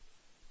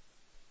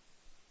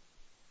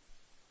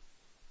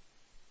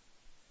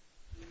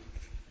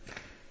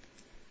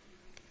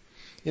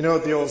You know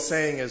what the old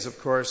saying is, of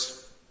course.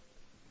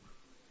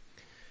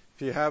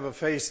 If you have a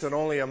face that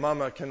only a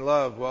mama can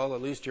love, well,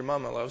 at least your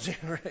mama loves you,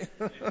 right?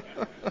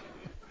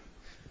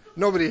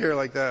 Nobody here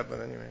like that,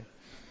 but anyway.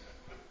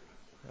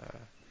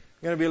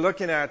 I'm going to be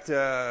looking at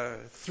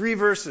 3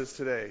 verses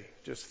today.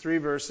 Just 3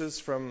 verses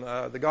from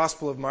the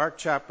Gospel of Mark,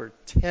 chapter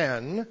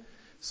 10.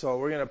 So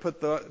we're going to put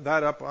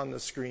that up on the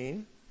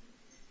screen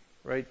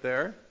right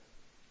there.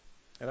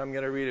 And I'm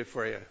going to read it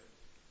for you.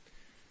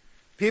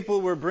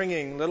 People were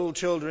bringing little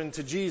children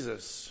to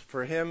Jesus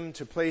for him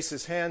to place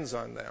his hands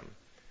on them.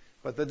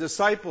 But the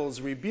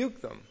disciples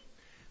rebuked them.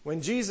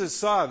 When Jesus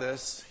saw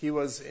this, he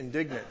was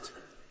indignant.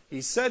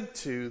 He said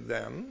to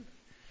them,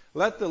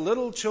 "Let the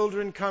little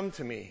children come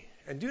to me,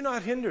 and do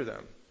not hinder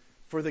them,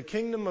 for the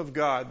kingdom of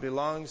God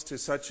belongs to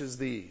such as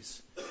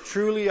these.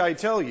 Truly I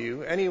tell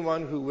you,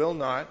 anyone who will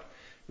not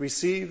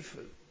receive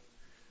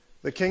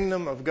the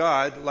kingdom of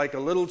God like a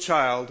little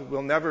child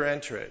will never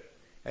enter it."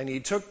 And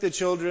he took the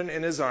children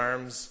in his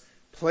arms,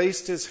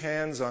 placed his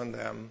hands on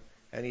them,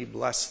 and he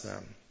blessed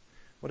them.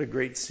 What a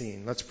great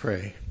scene. Let's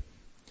pray.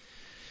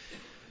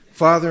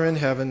 Father in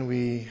heaven,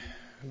 we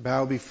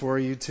bow before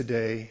you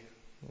today.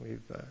 We've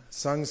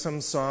sung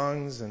some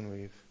songs and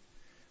we've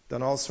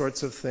done all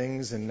sorts of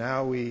things, and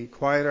now we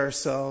quiet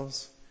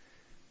ourselves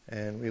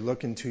and we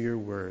look into your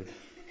word.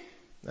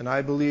 And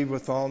I believe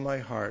with all my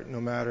heart,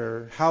 no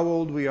matter how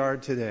old we are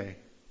today,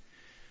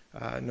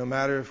 no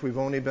matter if we've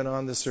only been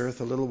on this earth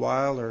a little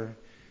while or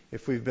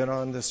if we've been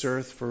on this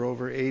earth for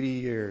over 80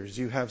 years,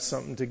 you have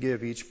something to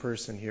give each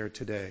person here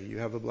today. You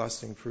have a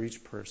blessing for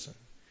each person.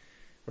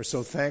 We're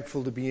so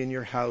thankful to be in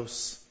your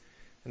house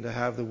and to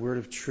have the word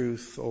of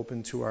truth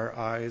open to our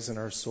eyes and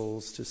our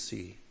souls to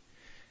see.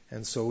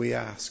 And so we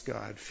ask,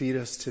 God, feed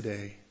us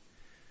today,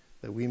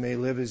 that we may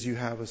live as you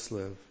have us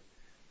live,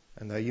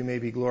 and that you may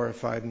be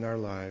glorified in our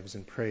lives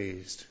and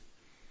praised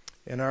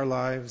in our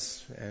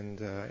lives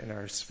and in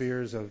our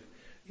spheres of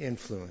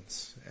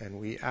influence. And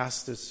we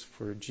ask this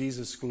for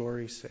Jesus'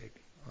 glory's sake.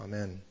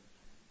 Amen.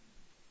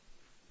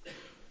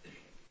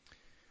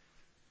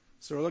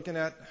 So we're looking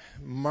at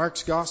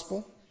Mark's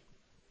Gospel.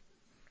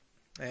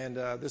 And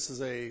this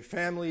is a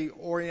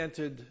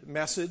family-oriented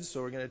message,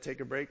 so we're going to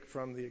take a break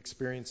from the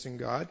experiencing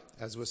God,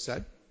 as was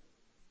said.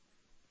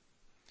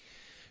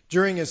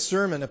 During his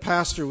sermon, a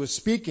pastor was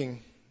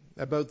speaking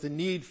about the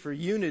need for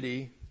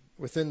unity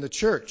within the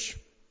church.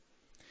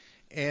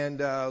 And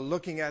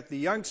looking at the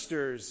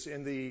youngsters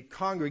in the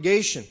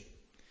congregation,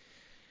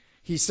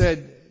 he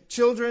said,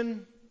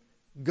 "Children,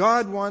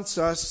 God wants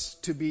us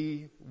to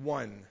be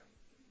one."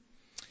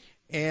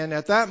 And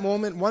at that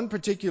moment, one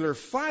particular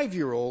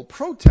 5-year-old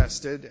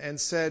protested and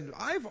said,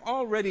 "I've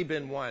already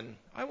been one.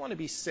 I want to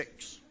be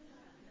 6.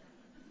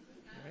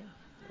 Okay?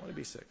 I want to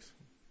be 6.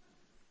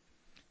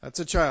 That's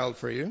a child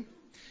for you.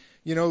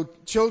 You know,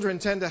 children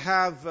tend to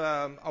have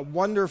a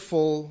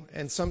wonderful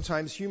and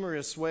sometimes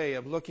humorous way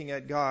of looking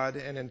at God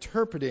and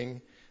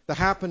interpreting the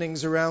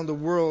happenings around the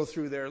world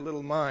through their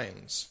little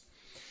minds.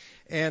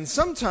 And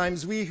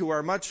sometimes we who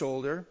are much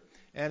older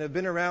and have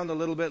been around a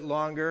little bit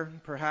longer,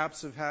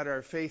 perhaps have had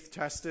our faith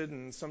tested,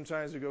 and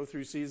sometimes we go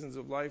through seasons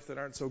of life that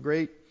aren't so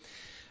great,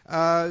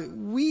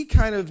 we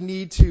kind of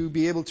need to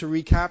be able to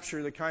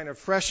recapture the kind of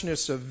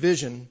freshness of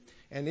vision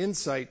and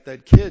insight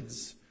that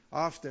kids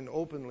often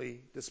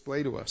openly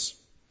display to us.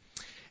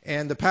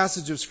 And the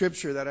passage of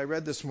Scripture that I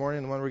read this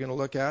morning, the one we're going to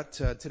look at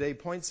today,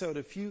 points out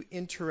a few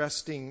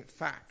interesting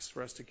facts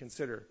for us to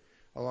consider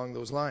along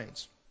those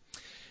lines.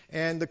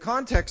 And the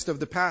context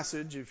of the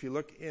passage, if you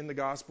look in the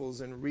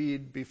Gospels and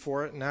read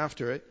before it and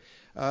after it,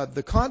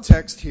 the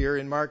context here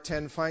in Mark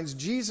 10 finds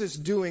Jesus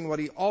doing what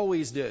he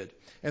always did,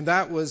 and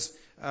that was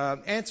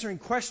answering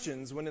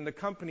questions when in the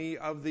company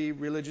of the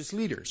religious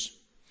leaders.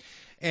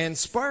 And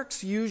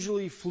sparks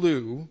usually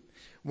flew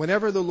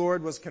whenever the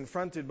Lord was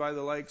confronted by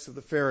the likes of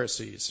the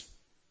Pharisees.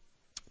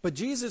 But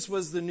Jesus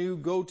was the new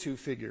go-to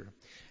figure,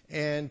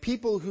 and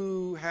people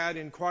who had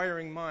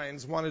inquiring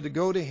minds wanted to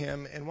go to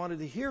him and wanted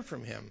to hear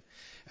from him,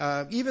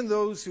 even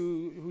those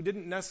who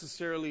didn't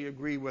necessarily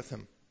agree with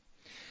him.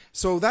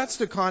 So that's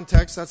the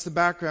context, that's the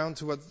background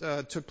to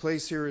what took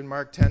place here in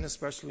Mark 10,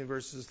 especially in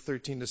verses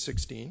 13 to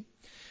 16.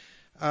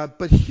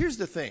 But here's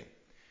the thing.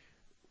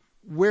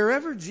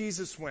 Wherever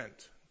Jesus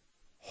went,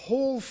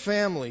 whole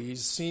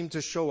families seemed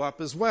to show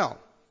up as well.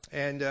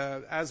 And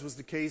as was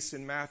the case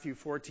in Matthew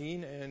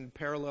 14 and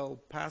parallel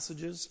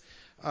passages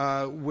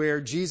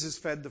where Jesus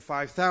fed the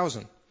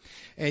 5,000.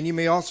 And you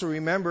may also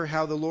remember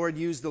how the Lord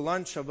used the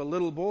lunch of a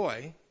little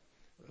boy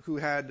who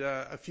had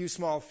a few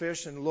small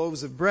fish and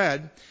loaves of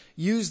bread,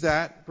 used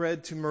that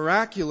bread to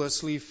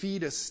miraculously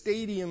feed a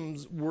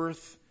stadium's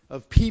worth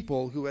of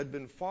people who had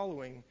been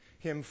following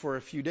him for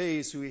a few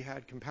days, who he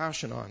had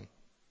compassion on.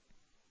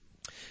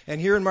 And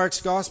here in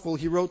Mark's Gospel,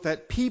 he wrote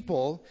that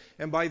people,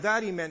 and by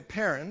that he meant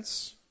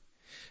parents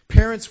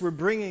were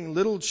bringing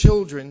little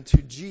children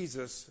to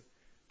Jesus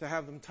to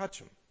have them touch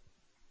him.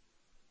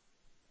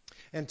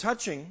 And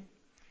touching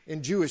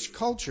in Jewish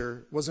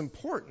culture was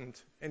important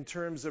in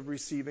terms of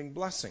receiving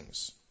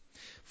blessings.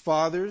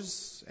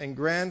 Fathers and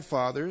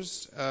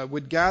grandfathers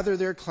would gather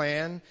their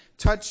clan,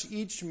 touch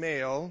each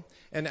male,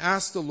 and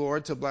ask the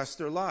Lord to bless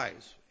their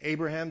lives.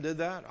 Abraham did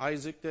that.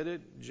 Isaac did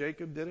it.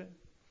 Jacob did it.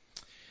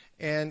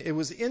 And it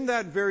was in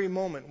that very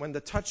moment when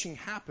the touching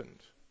happened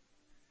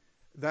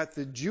that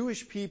the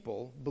Jewish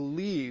people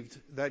believed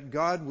that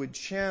God would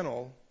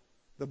channel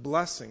the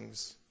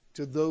blessings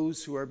to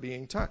those who are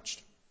being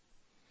touched.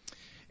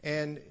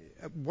 And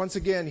once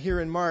again, here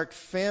in Mark,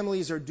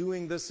 families are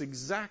doing this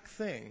exact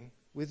thing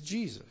with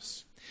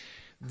Jesus.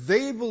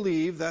 They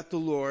believe that the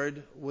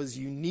Lord was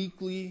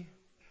uniquely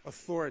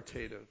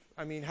authoritative.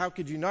 I mean, how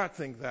could you not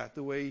think that,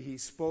 the way he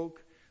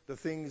spoke, the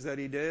things that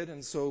he did?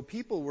 And so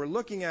people were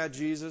looking at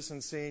Jesus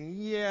and saying,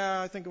 yeah,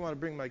 I think I want to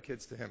bring my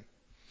kids to him.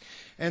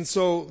 And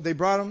so they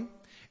brought him,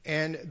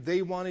 and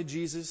they wanted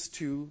Jesus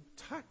to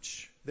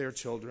touch their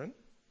children,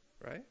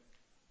 right?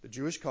 The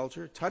Jewish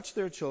culture, touch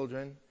their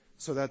children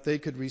so that they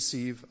could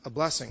receive a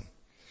blessing.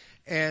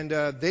 And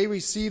they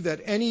believed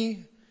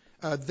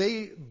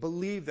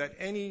that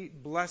any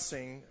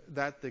blessing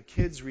that the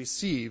kids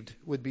received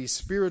would be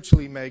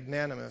spiritually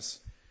magnanimous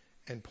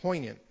and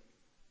poignant.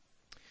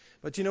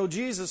 But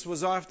Jesus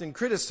was often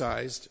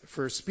criticized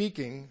for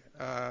speaking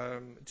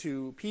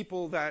to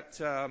people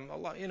that,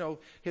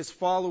 his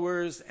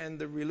followers and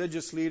the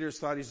religious leaders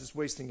thought he's just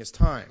wasting his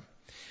time.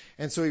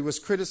 And so he was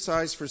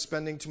criticized for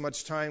spending too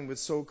much time with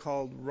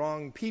so-called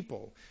wrong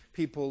people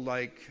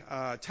like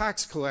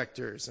tax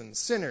collectors and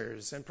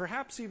sinners and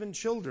perhaps even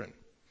children.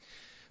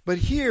 But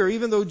here,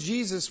 even though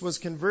Jesus was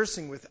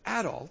conversing with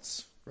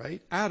adults,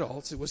 right?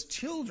 Adults, it was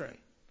children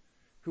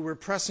who were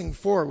pressing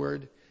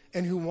forward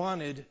and who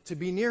wanted to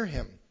be near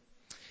him.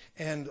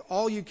 And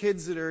all you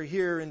kids that are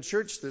here in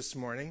church this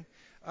morning,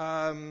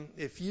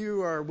 if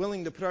you are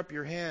willing to put up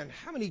your hand,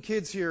 how many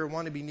kids here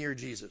want to be near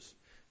Jesus?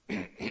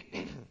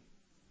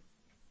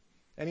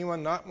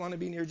 Anyone not want to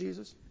be near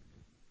Jesus?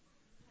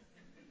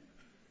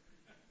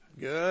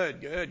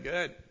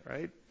 Good,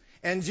 right?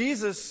 And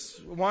Jesus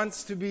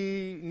wants to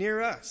be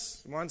near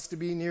us, wants to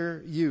be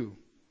near you.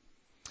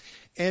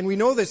 And we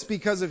know this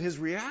because of his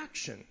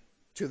reaction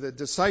to the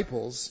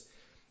disciples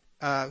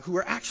who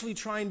were actually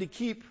trying to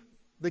keep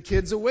the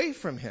kids away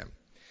from him.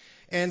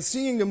 And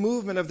seeing the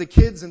movement of the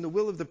kids and the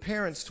will of the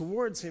parents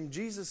towards him,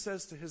 Jesus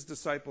says to his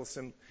disciples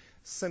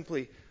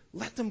simply,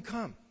 let them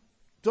come.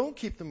 Don't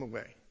keep them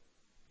away.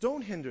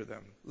 Don't hinder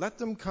them. Let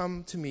them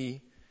come to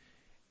me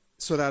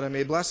so that I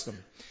may bless them.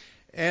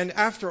 And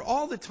after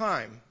all the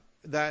time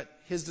that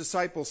his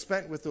disciples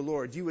spent with the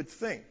Lord, you would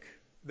think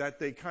that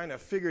they kind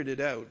of figured it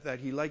out, that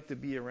he liked to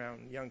be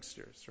around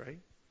youngsters, right?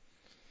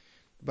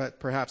 But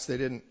perhaps they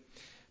didn't.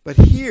 But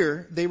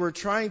here, they were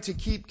trying to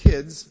keep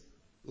kids,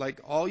 like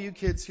all you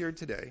kids here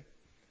today,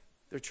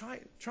 they're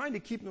trying to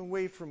keep them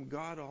away from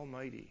God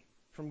Almighty,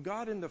 from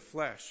God in the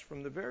flesh,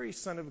 from the very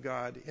Son of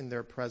God in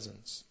their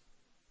presence.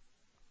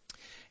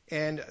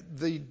 And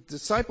the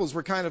disciples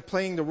were kind of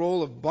playing the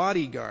role of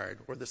bodyguard,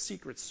 or the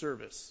Secret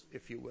Service,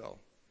 if you will.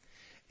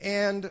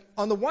 And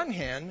on the one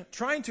hand,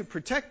 trying to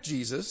protect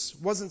Jesus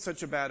wasn't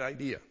such a bad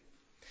idea.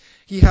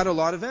 He had a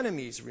lot of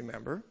enemies,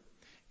 remember?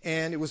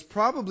 And it was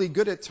probably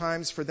good at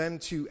times for them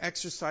to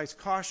exercise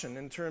caution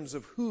in terms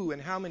of who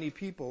and how many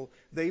people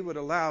they would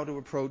allow to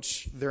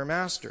approach their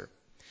master.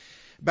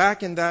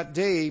 Back in that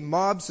day,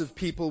 mobs of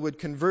people would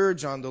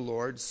converge on the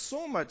Lord,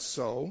 so much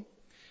so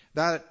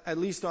that at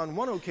least on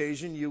one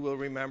occasion, you will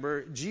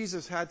remember,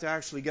 Jesus had to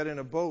actually get in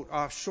a boat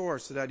offshore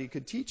so that he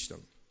could teach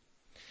them.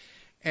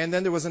 And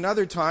then there was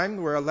another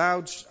time where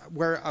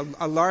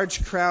a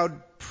large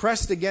crowd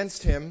pressed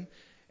against him,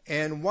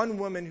 and one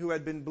woman who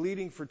had been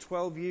bleeding for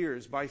 12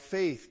 years, by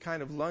faith,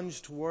 kind of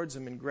lunged towards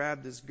him and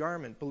grabbed his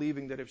garment,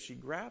 believing that if she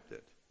grabbed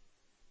it,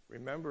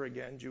 remember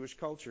again, Jewish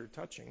culture,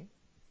 touching,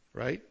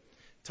 right?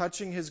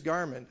 Touching his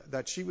garment,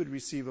 that she would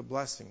receive a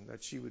blessing,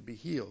 that she would be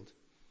healed.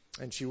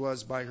 And she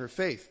was by her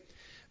faith.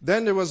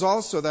 Then there was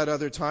also that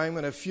other time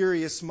when a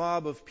furious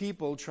mob of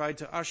people tried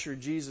to usher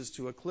Jesus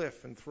to a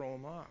cliff and throw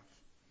him off.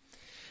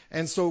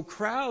 And so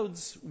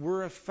crowds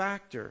were a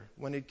factor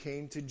when it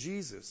came to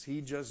Jesus. He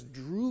just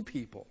drew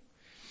people.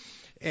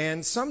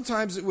 And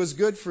sometimes it was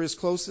good for his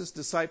closest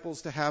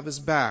disciples to have his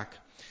back,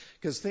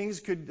 because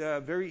things could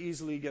very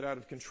easily get out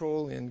of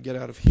control and get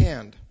out of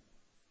hand.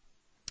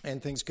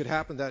 And things could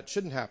happen that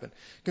shouldn't happen.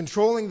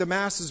 Controlling the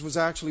masses was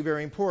actually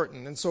very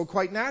important. And so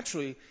quite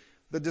naturally,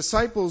 the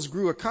disciples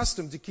grew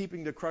accustomed to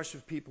keeping the crush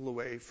of people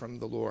away from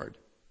the Lord.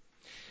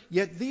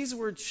 Yet these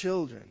were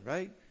children,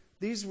 right?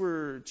 These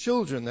were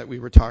children that we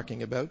were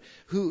talking about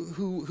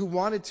who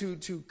wanted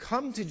to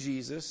come to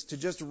Jesus, to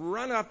just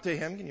run up to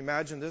him. Can you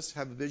imagine this?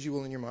 Have a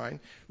visual in your mind.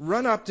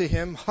 Run up to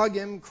him, hug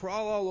him,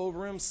 crawl all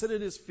over him, sit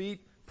at his feet,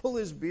 pull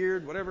his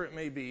beard, whatever it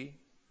may be.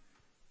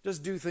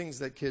 Just do things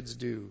that kids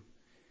do.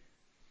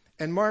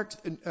 And Mark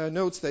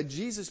notes that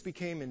Jesus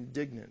became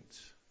indignant.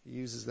 He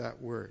uses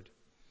that word.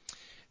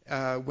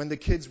 When the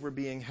kids were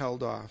being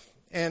held off.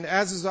 And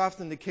as is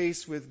often the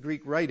case with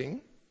Greek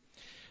writing,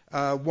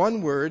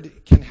 one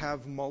word can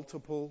have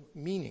multiple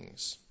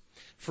meanings.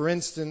 For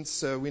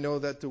instance, we know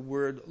that the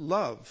word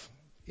love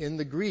in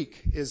the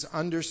Greek is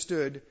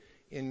understood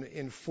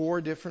in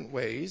 4 different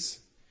ways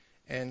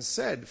and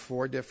said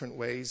 4 different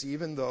ways,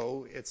 even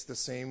though it's the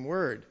same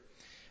word.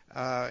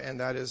 And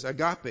that is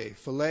agape,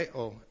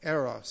 phileo,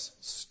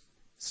 eros,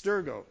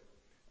 stergo.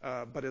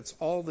 But it's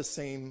all the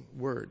same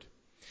word.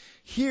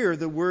 Here,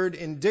 the word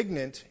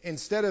indignant,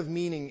 instead of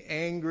meaning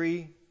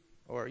angry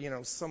or,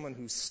 someone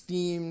who's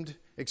steamed,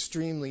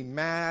 extremely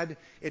mad,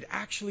 it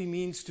actually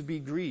means to be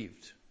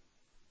grieved.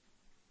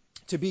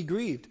 To be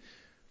grieved.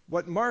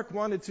 What Mark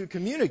wanted to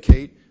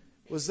communicate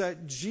was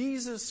that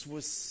Jesus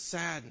was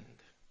saddened.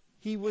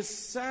 He was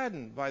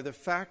saddened by the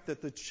fact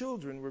that the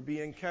children were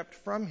being kept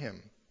from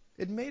him.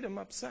 It made him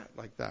upset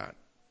like that.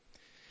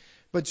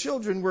 But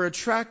children were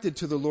attracted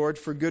to the Lord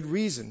for good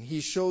reason.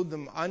 He showed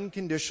them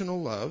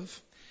unconditional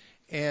love,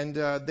 and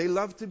they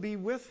loved to be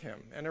with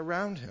him and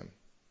around him.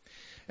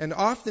 And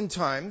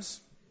oftentimes,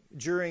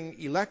 during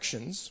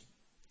elections,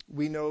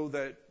 we know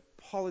that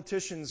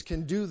politicians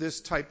can do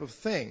this type of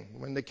thing.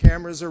 When the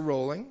cameras are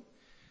rolling,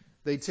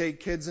 they take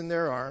kids in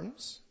their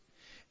arms,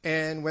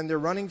 and when they're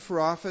running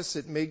for office,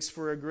 it makes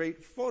for a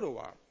great photo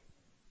op.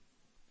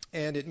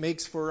 And it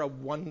makes for a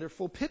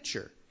wonderful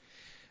picture.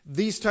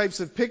 These types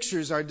of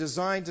pictures are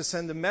designed to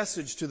send a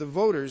message to the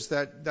voters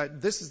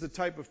that this is the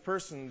type of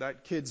person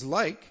that kids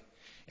like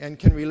and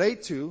can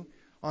relate to,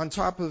 on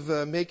top of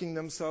making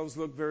themselves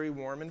look very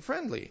warm and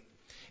friendly.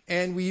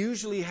 And we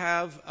usually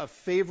have a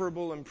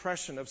favorable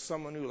impression of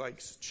someone who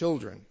likes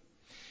children.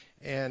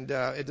 And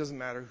it doesn't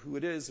matter who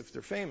it is, if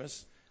they're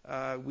famous.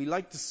 We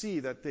like to see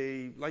that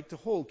they like to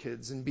hold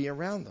kids and be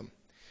around them.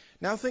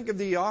 Now think of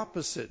the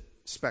opposite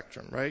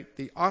spectrum, right?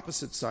 The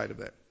opposite side of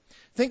it.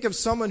 Think of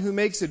someone who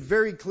makes it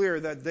very clear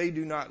that they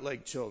do not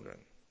like children.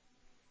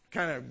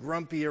 Kind of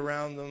grumpy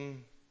around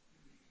them,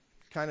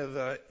 kind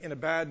of in a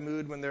bad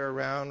mood when they're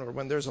around or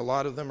when there's a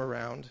lot of them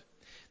around.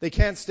 They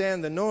can't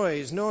stand the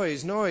noise,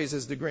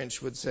 as the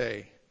Grinch would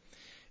say.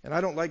 And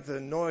I don't like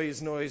the noise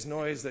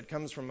that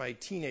comes from my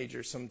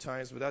teenagers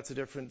sometimes, but that's a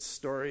different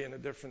story and a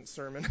different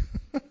sermon.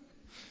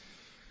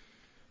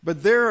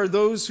 But there are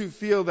those who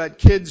feel that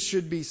kids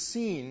should be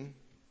seen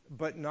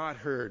but not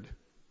heard.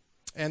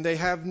 And they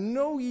have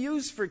no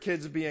use for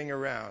kids being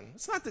around.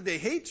 It's not that they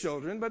hate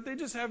children, but they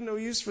just have no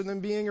use for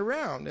them being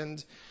around.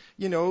 And,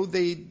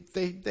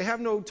 they have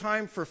no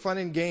time for fun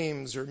and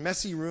games or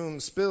messy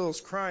rooms, spills,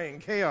 crying,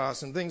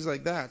 chaos, and things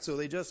like that. So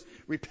they just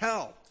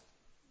repel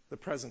the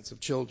presence of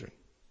children.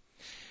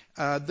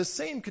 The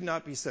same could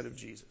not be said of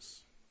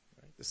Jesus.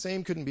 Right? The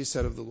same couldn't be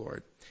said of the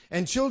Lord.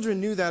 And children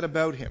knew that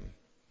about him.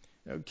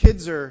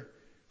 Kids are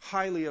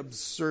highly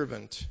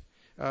observant.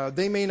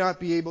 They may not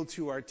be able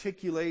to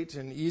articulate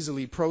and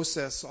easily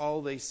process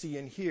all they see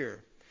and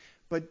hear.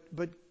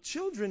 But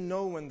children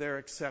know when they're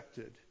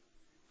accepted.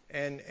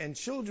 And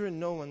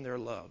children know when they're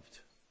loved.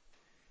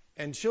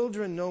 And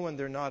children know when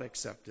they're not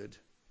accepted.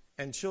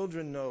 And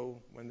children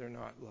know when they're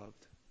not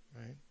loved.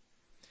 Right?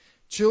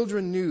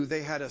 Children knew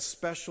they had a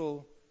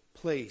special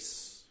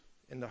place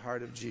in the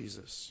heart of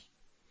Jesus.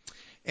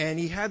 And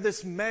he had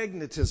this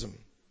magnetism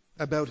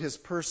about his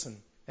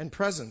person and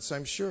presence,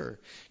 I'm sure.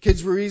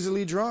 Kids were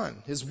easily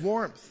drawn. His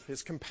warmth,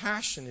 his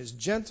compassion, his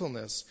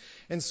gentleness.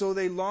 And so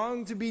they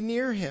longed to be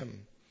near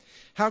him.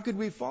 How could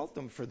we fault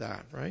them for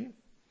that, right?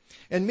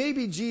 And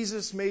maybe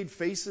Jesus made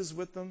faces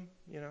with them,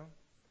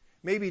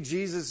 Maybe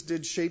Jesus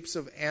did shapes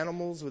of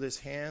animals with his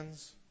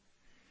hands.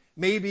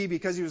 Maybe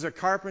because he was a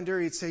carpenter,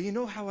 he'd say, you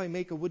know how I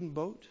make a wooden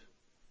boat?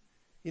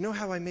 You know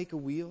how I make a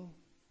wheel?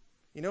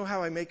 You know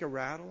how I make a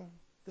rattle?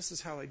 This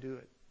is how I do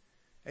it.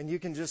 And you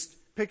can just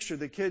picture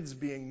the kids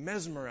being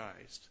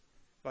mesmerized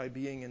by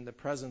being in the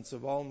presence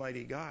of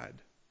Almighty God,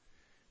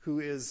 who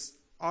is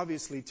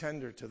obviously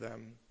tender to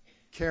them,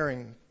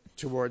 caring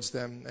towards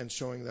them, and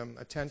showing them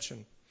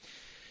attention.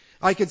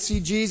 I could see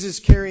Jesus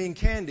carrying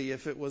candy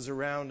if it was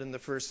around in the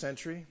first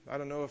century. I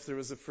don't know if there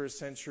was a first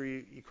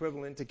century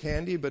equivalent to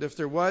candy, but if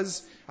there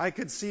was, I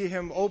could see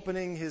him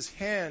opening his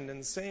hand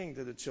and saying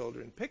to the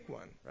children, pick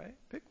one, right?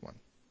 Pick one.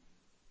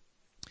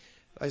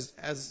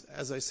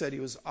 As I said,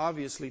 he was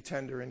obviously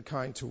tender and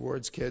kind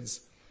towards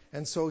kids.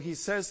 And so he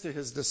says to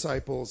his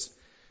disciples,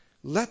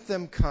 let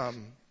them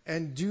come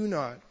and do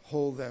not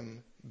hold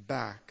them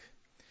back.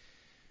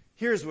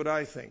 Here's what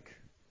I think.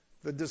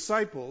 The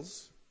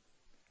disciples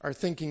are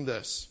thinking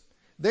this.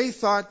 They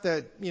thought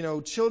that,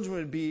 children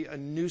would be a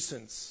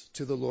nuisance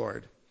to the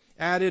Lord.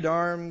 Added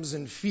arms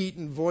and feet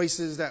and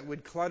voices that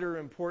would clutter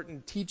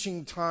important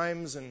teaching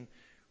times and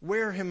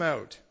wear him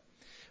out.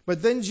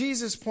 But then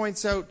Jesus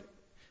points out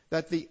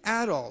that the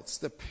adults,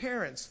 the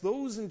parents,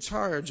 those in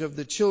charge of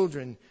the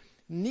children,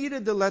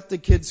 needed to let the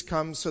kids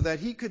come so that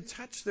he could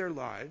touch their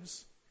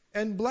lives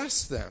and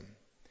bless them,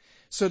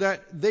 so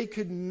that they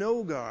could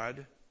know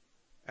God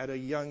at a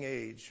young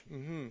age.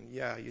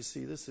 Yeah, you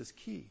see, this is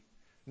key.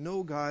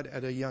 Know God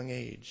at a young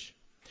age.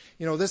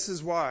 This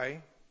is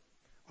why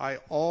I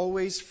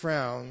always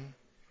frown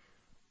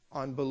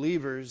on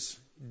believers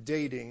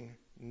dating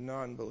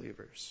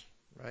non-believers,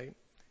 right?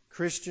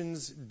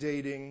 Christians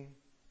dating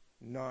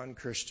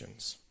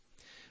non-Christians.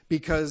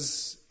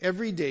 Because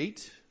every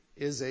date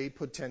is a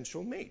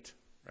potential mate,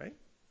 right?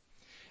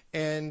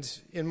 And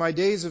in my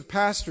days of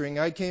pastoring,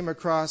 I came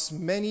across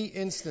many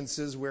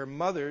instances where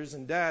mothers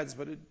and dads,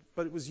 but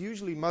it was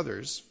usually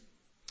mothers,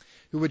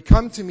 who would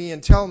come to me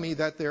and tell me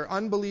that their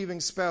unbelieving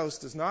spouse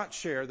does not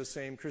share the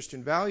same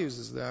Christian values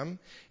as them,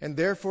 and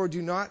therefore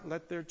do not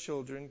let their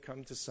children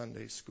come to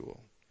Sunday school.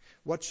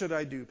 What should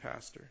I do,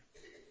 Pastor?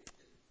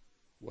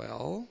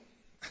 Well,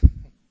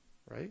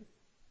 right?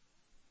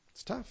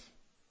 It's tough.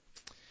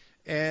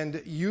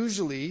 And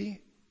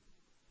usually,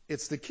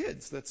 it's the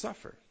kids that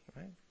suffer,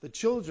 right? The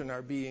children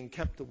are being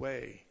kept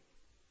away.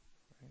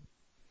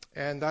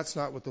 Right? And that's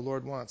not what the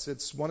Lord wants.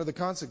 It's one of the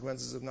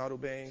consequences of not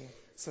obeying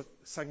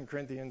 2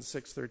 Corinthians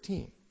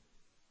 6:13.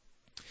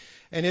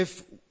 And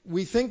if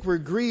we think we're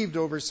grieved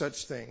over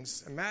such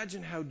things,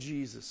 imagine how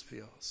Jesus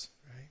feels,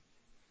 right?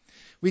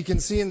 We can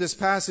see in this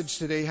passage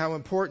today how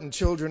important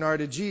children are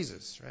to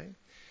Jesus, right?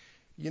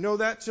 You know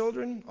that,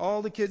 children?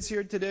 All the kids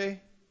here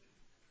today?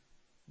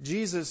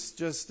 Jesus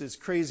just is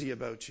crazy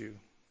about you.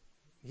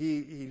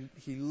 He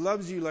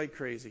loves you like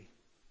crazy.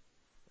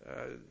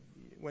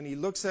 When he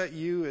looks at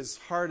you, his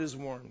heart is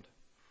warmed.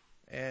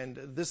 And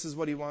this is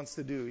what he wants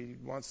to do. He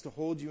wants to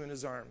hold you in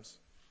his arms.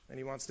 And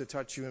he wants to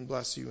touch you and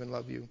bless you and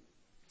love you.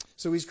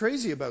 So he's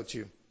crazy about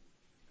you.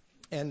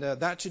 And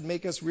that should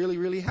make us really,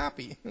 really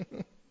happy.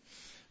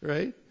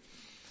 Right?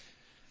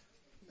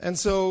 And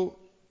so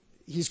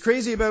he's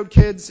crazy about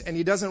kids, and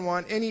he doesn't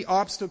want any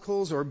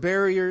obstacles or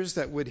barriers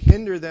that would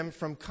hinder them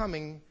from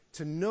coming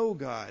to know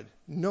God,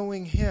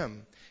 knowing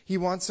him. He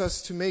wants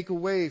us to make a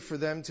way for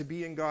them to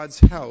be in God's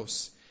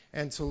house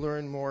and to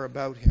learn more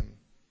about him.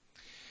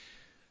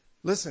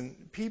 Listen,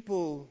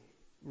 people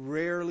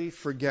rarely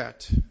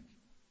forget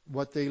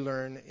what they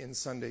learn in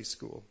Sunday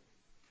school.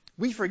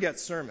 We forget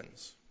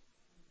sermons.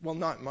 Well,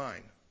 not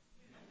mine.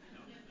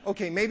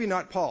 Okay, maybe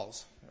not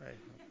Paul's.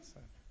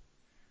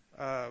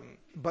 Right?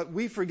 But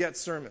we forget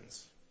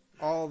sermons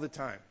all the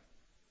time,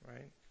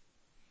 right?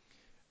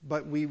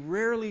 But we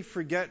rarely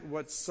forget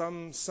what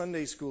some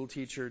Sunday school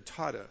teacher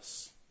taught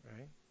us,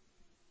 right?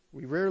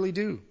 We rarely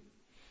do.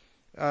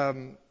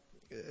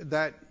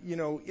 That,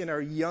 in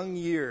our young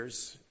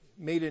years,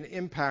 made an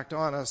impact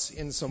on us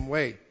in some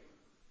way.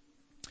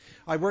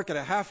 I work at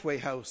a halfway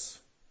house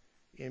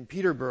in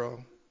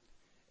Peterborough,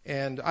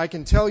 and I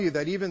can tell you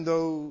that even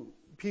though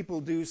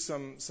people do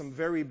some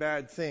very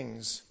bad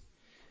things,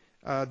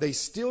 they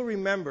still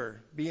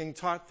remember being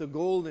taught the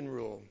golden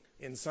rule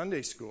in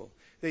Sunday school.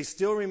 They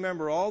still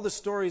remember all the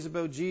stories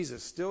about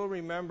Jesus, still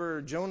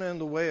remember Jonah and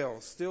the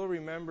whale, still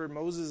remember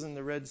Moses and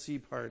the Red Sea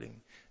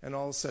parting, and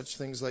all such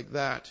things like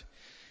that.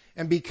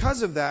 And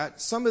because of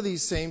that, some of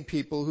these same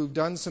people who've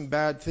done some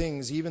bad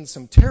things, even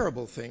some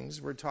terrible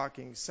things, we're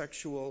talking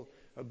sexual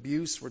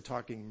abuse, we're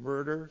talking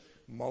murder,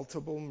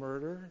 multiple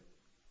murder,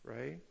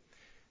 right?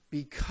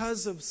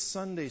 Because of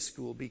Sunday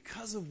school,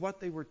 because of what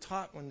they were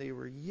taught when they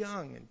were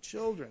young and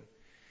children,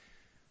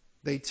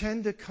 they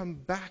tend to come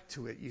back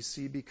to it, you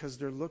see, because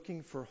they're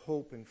looking for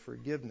hope and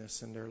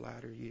forgiveness in their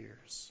latter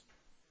years,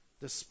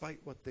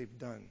 despite what they've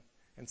done.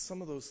 And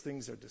some of those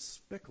things are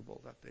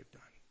despicable that they've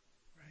done.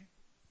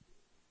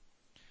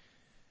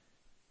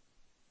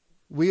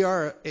 We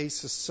are a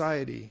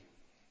society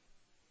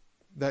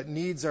that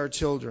needs our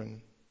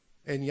children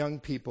and young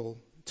people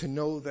to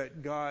know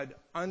that God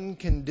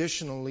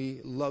unconditionally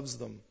loves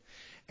them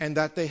and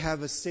that they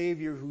have a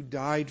Savior who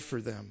died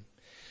for them,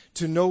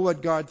 to know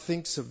what God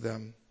thinks of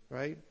them,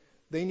 right?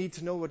 They need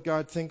to know what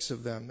God thinks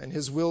of them and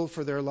his will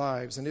for their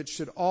lives, and it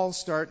should all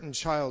start in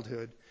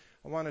childhood.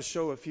 I want to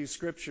show a few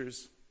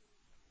scriptures.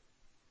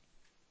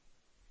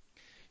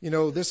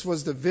 This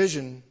was the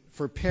vision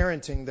for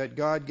parenting that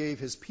God gave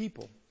his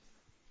people.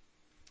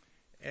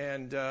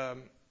 And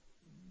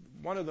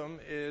one of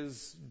them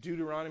is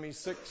Deuteronomy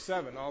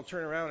 6:7. I'll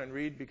turn around and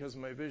read because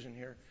of my vision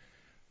here.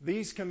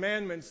 These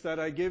commandments that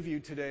I give you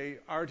today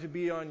are to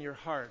be on your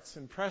hearts.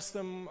 Impress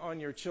them on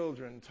your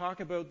children. Talk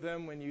about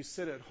them when you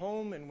sit at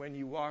home and when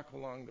you walk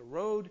along the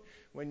road,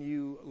 when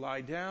you lie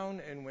down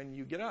and when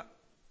you get up.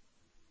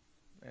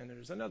 And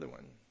there's another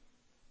one.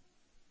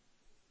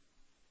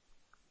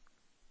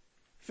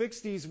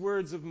 Fix these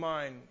words of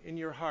mine in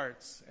your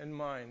hearts and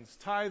minds.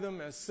 Tie them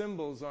as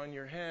symbols on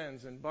your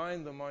hands and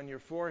bind them on your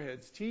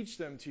foreheads. Teach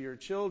them to your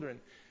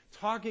children,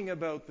 talking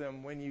about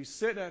them when you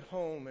sit at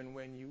home and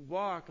when you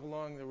walk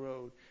along the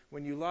road,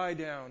 when you lie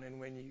down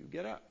and when you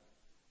get up.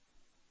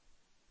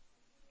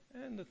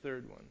 And the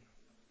third one.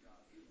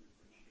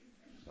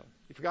 Oh,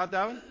 you forgot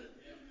that one?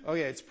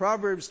 Okay, it's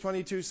Proverbs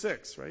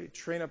 22:6, right?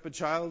 Train up a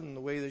child in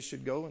the way they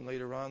should go, and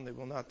later on they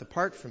will not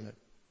depart from it.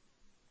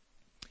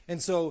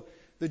 And so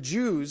the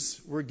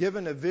Jews were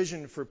given a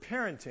vision for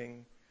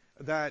parenting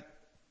that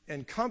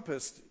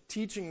encompassed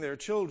teaching their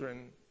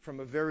children from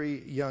a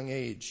very young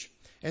age.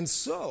 And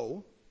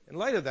so, in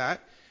light of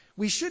that,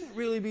 we shouldn't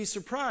really be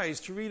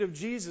surprised to read of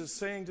Jesus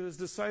saying to his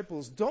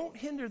disciples, don't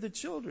hinder the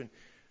children.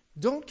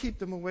 Don't keep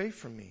them away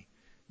from me.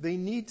 They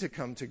need to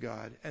come to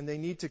God, and they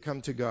need to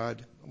come to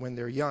God when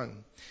they're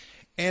young.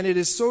 And it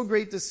is so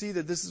great to see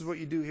that this is what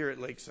you do here at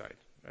Lakeside,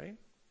 right?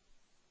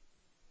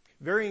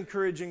 very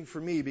encouraging for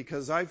me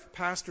because I've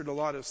pastored a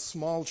lot of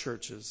small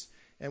churches,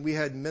 and we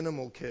had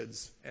minimal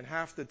kids. And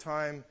half the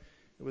time,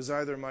 it was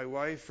either my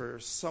wife or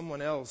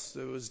someone else.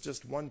 It was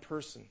just one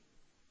person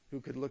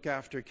who could look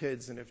after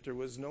kids. And if there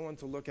was no one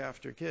to look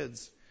after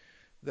kids,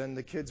 then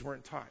the kids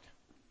weren't taught.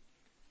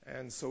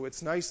 And so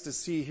it's nice to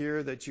see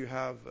here that you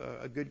have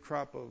a good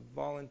crop of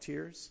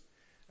volunteers,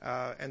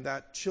 and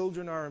that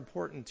children are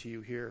important to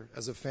you here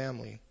as a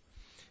family.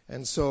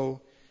 And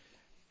so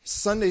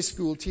Sunday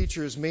school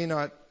teachers may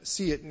not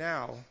see it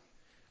now,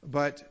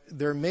 but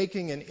they're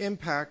making an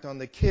impact on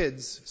the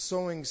kids,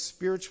 sowing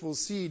spiritual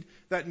seed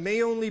that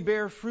may only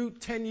bear fruit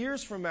 10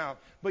 years from now.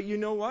 But you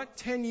know what?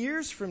 10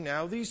 years from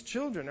now, these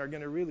children are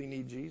going to really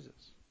need Jesus.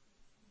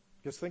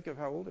 Just think of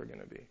how old they're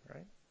going to be,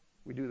 right?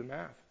 We do the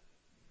math,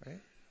 right?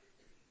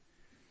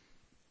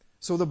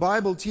 So the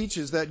Bible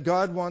teaches that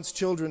God wants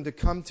children to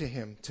come to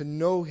Him, to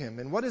know Him.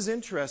 And what is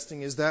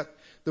interesting is that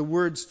the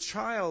words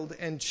child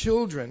and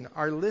children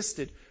are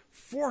listed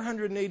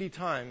 480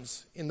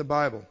 times in the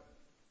Bible.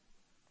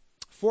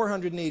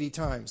 480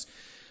 times.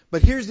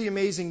 But here's the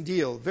amazing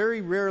deal.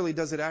 Very rarely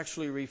does it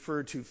actually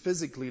refer to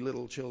physically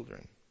little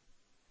children.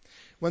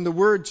 When the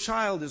word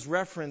child is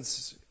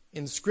referenced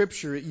in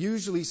Scripture, it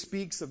usually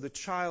speaks of the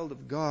child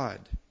of God.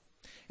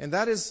 And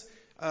that is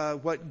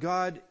what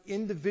God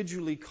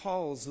individually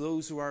calls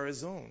those who are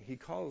His own. He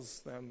calls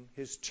them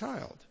His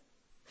child.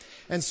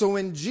 And so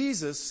when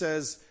Jesus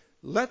says,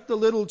 "Let the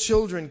little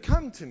children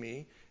come to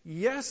me,"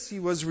 yes, He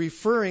was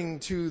referring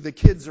to the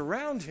kids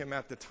around Him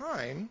at the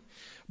time,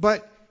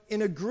 but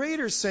in a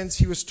greater sense,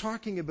 He was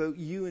talking about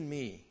you and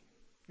me.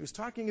 He was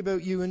talking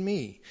about you and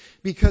me.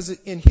 Because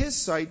in His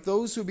sight,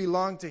 those who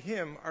belong to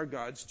Him are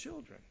God's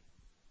children.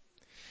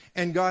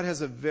 And God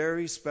has a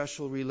very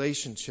special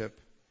relationship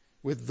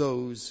with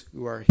those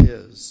who are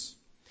His.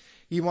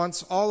 He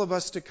wants all of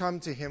us to come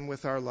to Him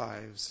with our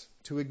lives,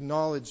 to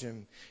acknowledge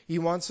Him. He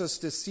wants us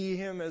to see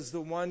Him as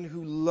the one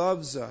who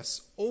loves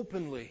us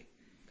openly,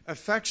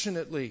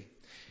 affectionately.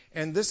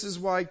 And this is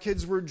why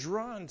kids were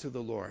drawn to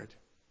the Lord.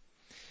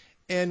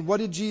 And what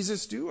did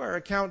Jesus do? Our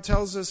account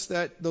tells us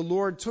that the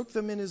Lord took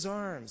them in His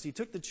arms. He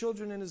took the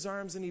children in His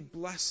arms and He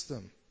blessed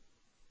them.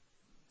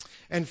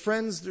 And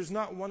friends, there's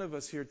not one of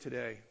us here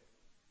today.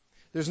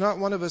 There's not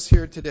one of us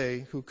here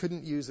today who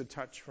couldn't use a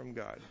touch from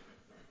God.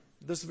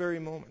 This very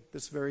moment,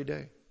 this very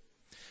day.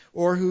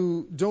 Or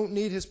who don't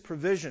need His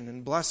provision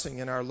and blessing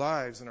in our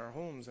lives, in our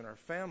homes, in our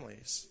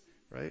families,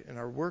 right? In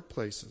our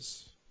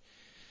workplaces.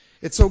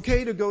 It's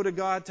okay to go to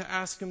God to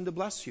ask Him to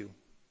bless you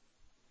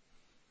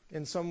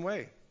in some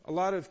way. A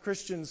lot of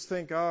Christians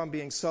think, I'm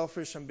being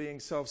selfish, I'm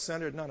being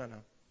self-centered.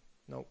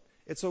 No.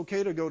 It's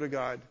okay to go to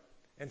God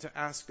and to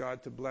ask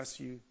God to bless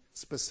you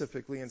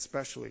specifically and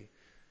specially.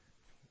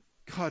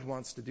 God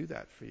wants to do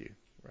that for you,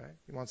 right?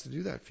 He wants to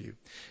do that for you.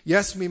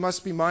 Yes, we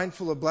must be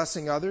mindful of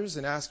blessing others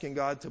and asking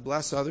God to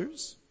bless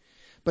others.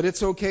 But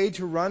it's okay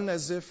to run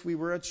as if we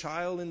were a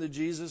child into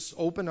Jesus'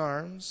 open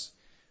arms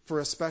for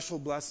a special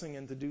blessing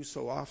and to do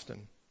so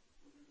often.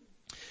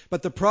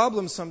 But the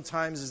problem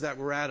sometimes is that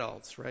we're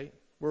adults, right?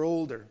 We're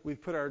older.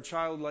 We've put our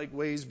childlike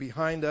ways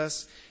behind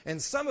us.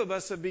 And some of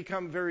us have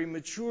become very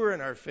mature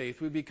in our faith.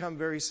 We've become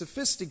very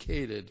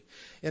sophisticated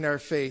in our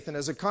faith. And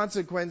as a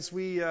consequence,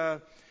 we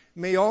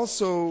may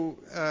also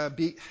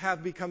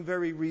have become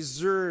very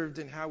reserved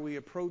in how we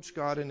approach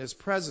God in His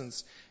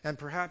presence, and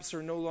perhaps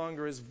are no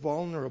longer as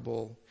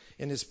vulnerable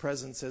in His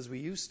presence as we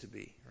used to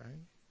be,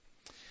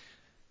 right?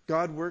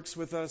 God works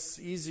with us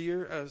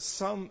easier,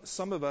 some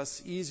of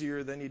us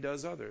easier than He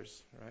does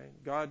others,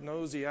 right? God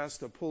knows He has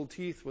to pull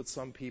teeth with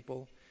some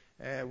people,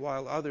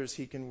 while others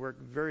He can work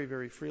very,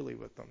 very freely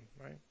with them,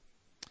 right?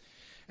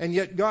 And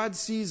yet God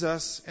sees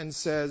us and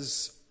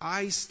says,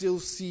 I still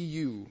see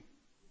you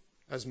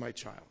as my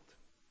child.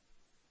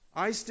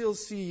 I still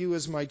see you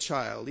as my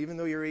child, even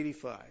though you're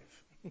 85,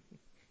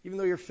 even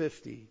though you're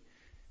 50,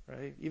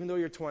 right? Even though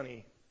you're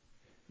 20,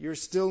 you're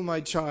still my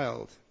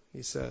child,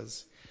 He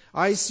says.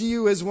 I see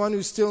you as one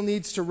who still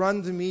needs to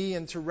run to me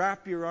and to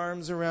wrap your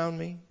arms around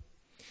me.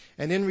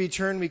 And in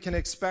return, we can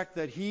expect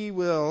that He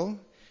will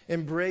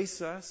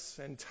embrace us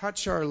and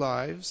touch our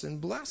lives and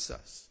bless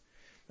us.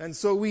 And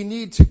so we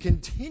need to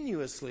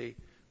continuously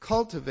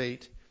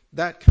cultivate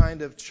that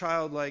kind of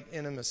childlike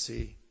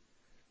intimacy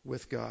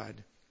with God.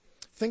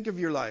 Think of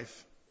your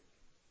life.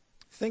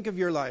 Think of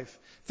your life.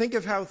 Think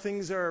of how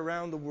things are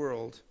around the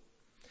world,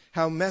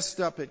 how messed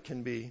up it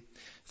can be.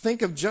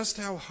 Think of just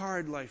how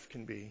hard life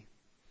can be.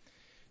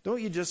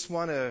 Don't you just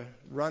want to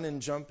run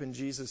and jump in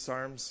Jesus'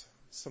 arms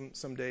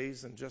some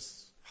days and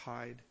just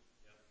hide?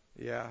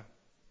 Yeah,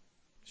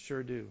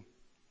 sure do.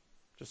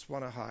 Just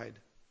want to hide.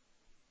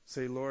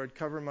 Say, Lord,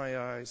 cover my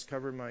eyes,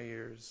 cover my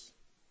ears.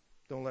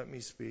 Don't let me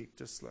speak.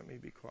 Just let me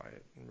be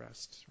quiet and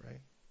rest,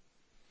 right?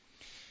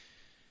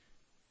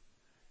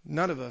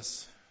 None of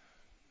us,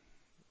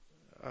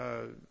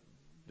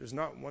 there's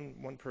not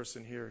one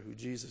person here who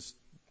Jesus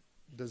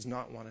does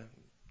not want to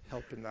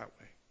help in that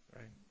way,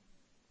 right?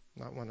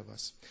 Not one of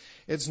us.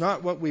 It's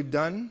not what we've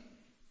done.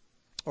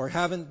 or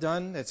haven't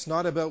done. It's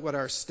not about what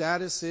our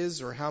status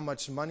is or how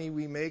much money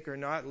we make or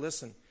not.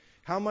 Listen,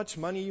 how much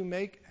money you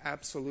make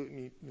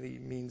absolutely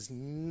means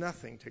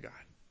nothing to God.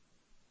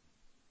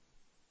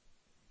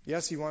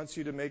 Yes, He wants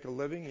you to make a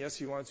living. Yes,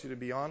 He wants you to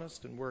be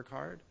honest and work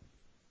hard.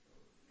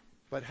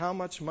 But how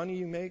much money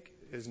you make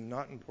is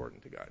not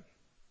important to God,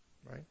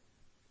 right?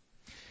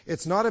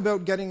 It's not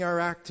about getting our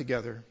act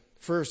together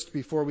first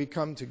before we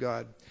come to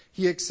God.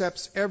 He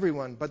accepts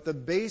everyone, but the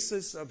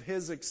basis of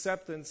His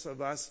acceptance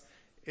of us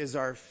is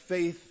our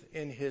faith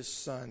in His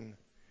Son,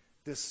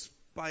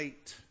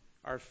 despite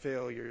our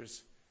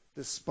failures,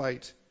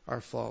 despite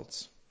our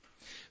faults.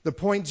 The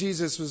point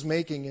Jesus was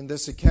making in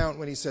this account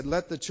when He said,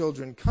 "Let the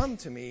children come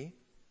to me,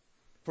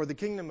 for the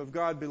kingdom of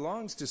God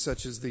belongs to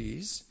such as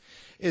these,"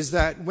 is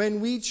that when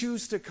we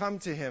choose to come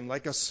to Him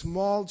like a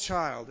small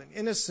child, an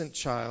innocent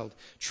child,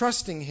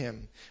 trusting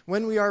Him,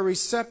 when we are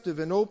receptive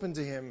and open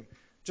to Him,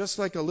 just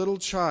like a little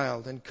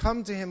child, and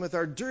come to Him with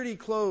our dirty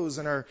clothes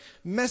and our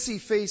messy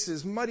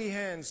faces, muddy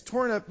hands,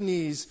 torn up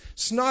knees,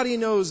 snotty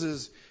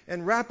noses,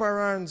 and wrap our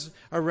arms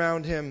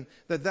around Him,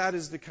 that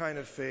is the kind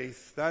of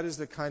faith, that is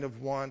the kind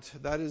of want,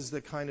 that is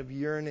the kind of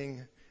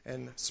yearning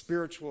and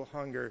spiritual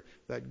hunger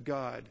that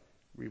God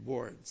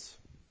rewards.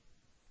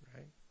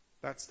 Right?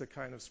 That's the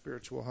kind of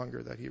spiritual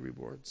hunger that He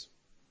rewards.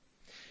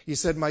 He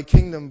said, "My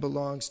kingdom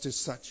belongs to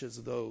such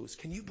as those."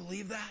 Can you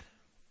believe that?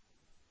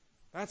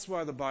 That's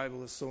why the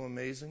Bible is so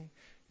amazing.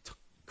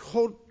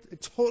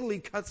 It totally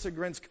cuts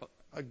against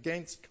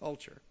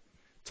culture.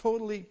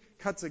 Totally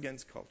cuts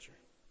against culture.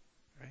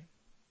 Right?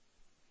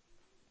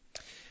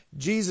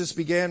 Jesus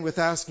began with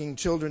asking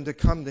children to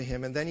come to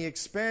Him, and then He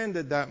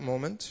expanded that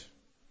moment,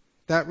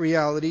 that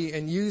reality,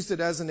 and used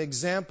it as an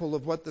example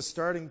of what the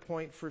starting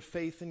point for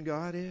faith in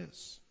God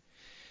is.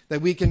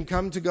 That we can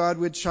come to God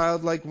with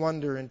childlike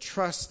wonder and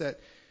trust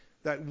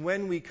that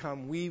when we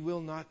come, we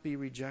will not be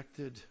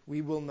rejected.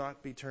 We will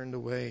not be turned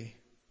away.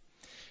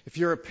 If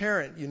you're a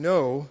parent, you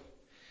know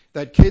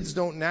that kids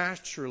don't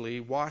naturally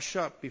wash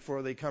up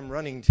before they come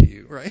running to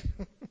you, right?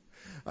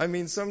 I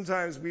mean,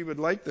 sometimes we would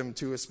like them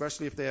to,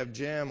 especially if they have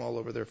jam all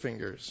over their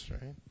fingers,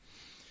 right?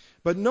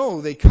 But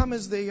no, they come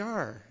as they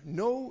are.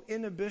 No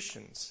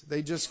inhibitions.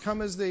 They just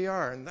come as they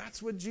are. And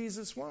that's what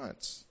Jesus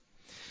wants.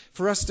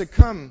 For us to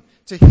come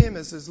to Him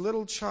as His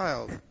little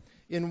child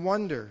in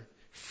wonder,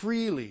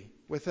 freely,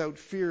 without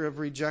fear of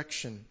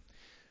rejection.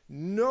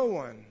 No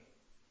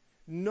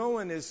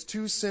one is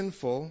too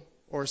sinful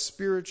or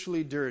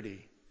spiritually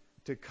dirty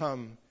to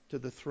come to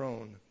the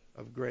throne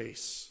of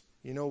grace.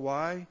 You know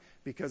why?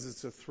 Because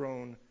it's a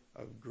throne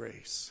of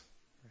grace.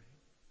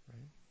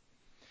 Right?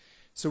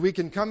 So we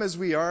can come as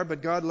we are,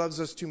 but God loves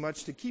us too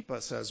much to keep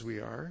us as we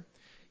are.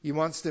 He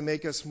wants to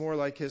make us more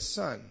like His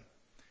Son.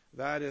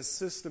 That is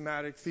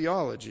systematic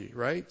theology,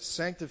 right?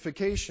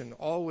 Sanctification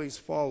always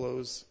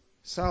follows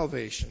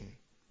salvation.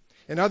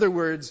 In other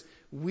words,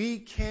 we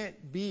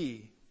can't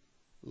be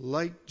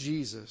like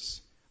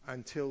Jesus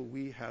until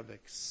we have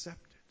accepted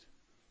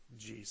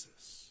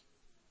Jesus.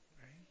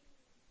 Right?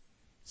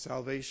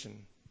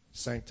 Salvation,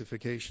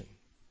 sanctification.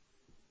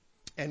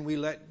 And we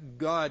let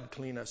God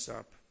clean us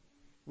up.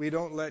 We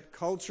don't let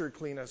culture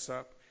clean us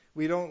up.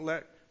 We don't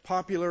let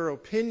popular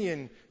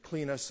opinion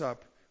clean us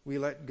up. We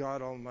let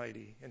God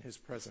Almighty in His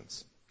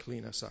presence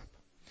clean us up.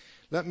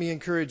 Let me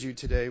encourage you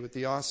today with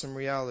the awesome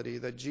reality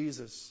that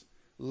Jesus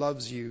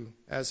loves you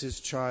as His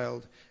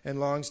child and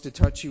longs to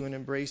touch you and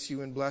embrace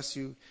you and bless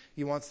you.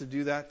 He wants to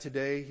do that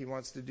today. He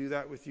wants to do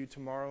that with you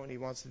tomorrow, and He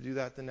wants to do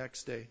that the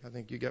next day. I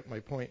think you get my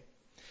point.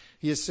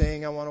 He is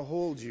saying, I want to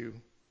hold you.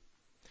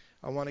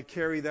 I want to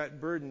carry that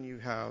burden you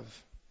have.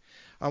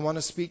 I want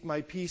to speak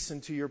my peace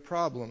into your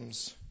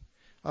problems.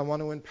 I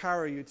want to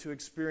empower you to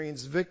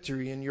experience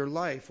victory in your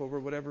life over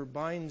whatever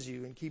binds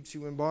you and keeps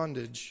you in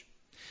bondage.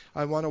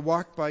 I want to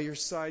walk by your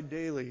side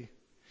daily.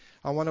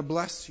 I want to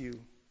bless you.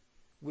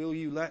 Will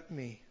you let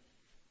me?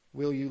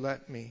 Will you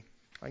let me?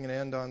 I'm going to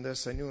end on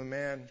this. I knew a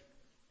man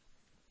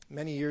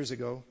many years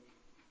ago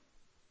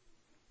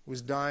who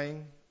was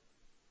dying,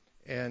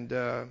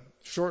 and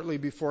shortly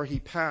before he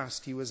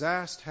passed, he was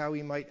asked how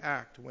he might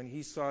act when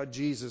he saw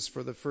Jesus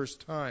for the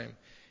first time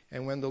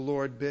and when the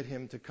Lord bid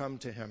him to come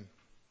to Him.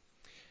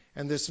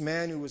 And this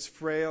man who was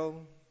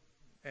frail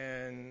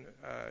and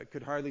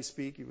could hardly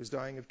speak, he was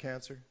dying of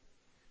cancer,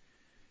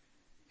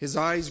 his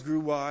eyes grew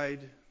wide,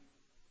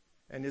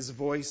 and his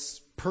voice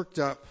perked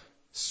up,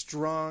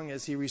 strong,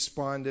 as he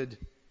responded,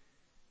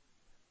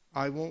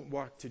 I won't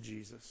walk to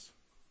Jesus.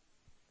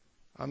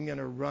 I'm going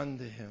to run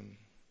to Him,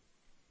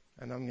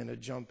 and I'm going to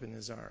jump in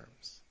His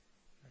arms.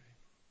 Right?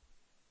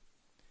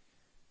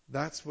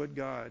 That's what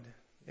God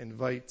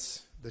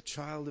invites the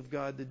child of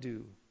God to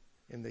do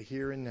in the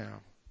here and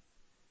now.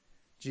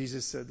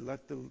 Jesus said,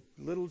 let the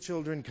little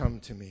children come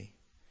to me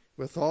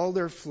with all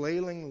their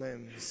flailing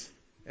limbs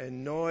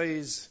and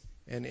noise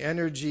and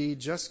energy.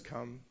 Just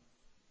come.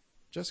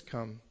 Just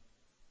come.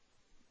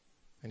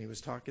 And He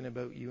was talking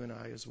about you and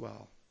I as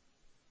well.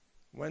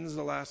 When's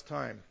the last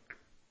time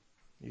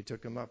you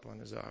took Him up on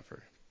His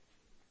offer?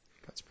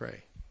 Let's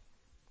pray.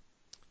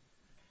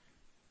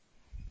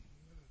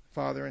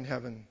 Father in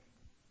heaven,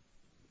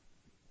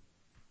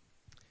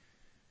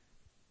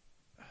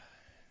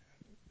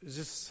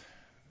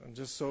 I'm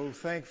just so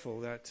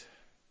thankful that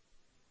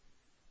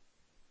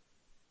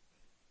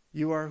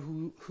you are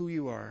who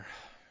you are,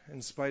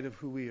 in spite of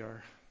who we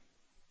are.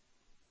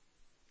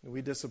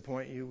 We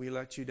disappoint you. We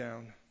let you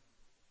down.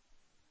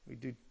 We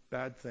do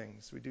bad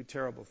things. We do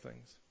terrible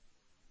things.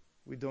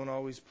 We don't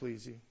always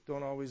please you.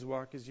 Don't always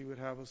walk as you would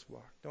have us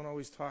walk. Don't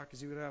always talk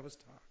as you would have us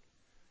talk.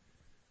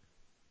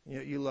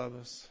 Yet you love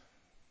us.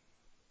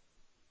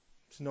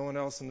 There's no one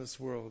else in this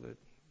world that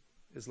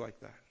is like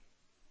that.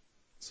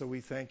 So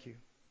we thank you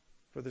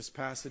for this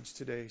passage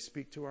today.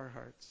 Speak to our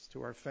hearts,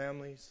 to our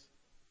families.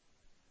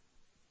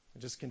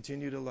 And just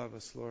continue to love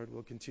us, Lord.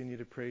 We'll continue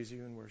to praise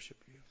you and worship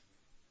you.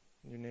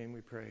 In your name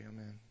we pray.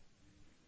 Amen.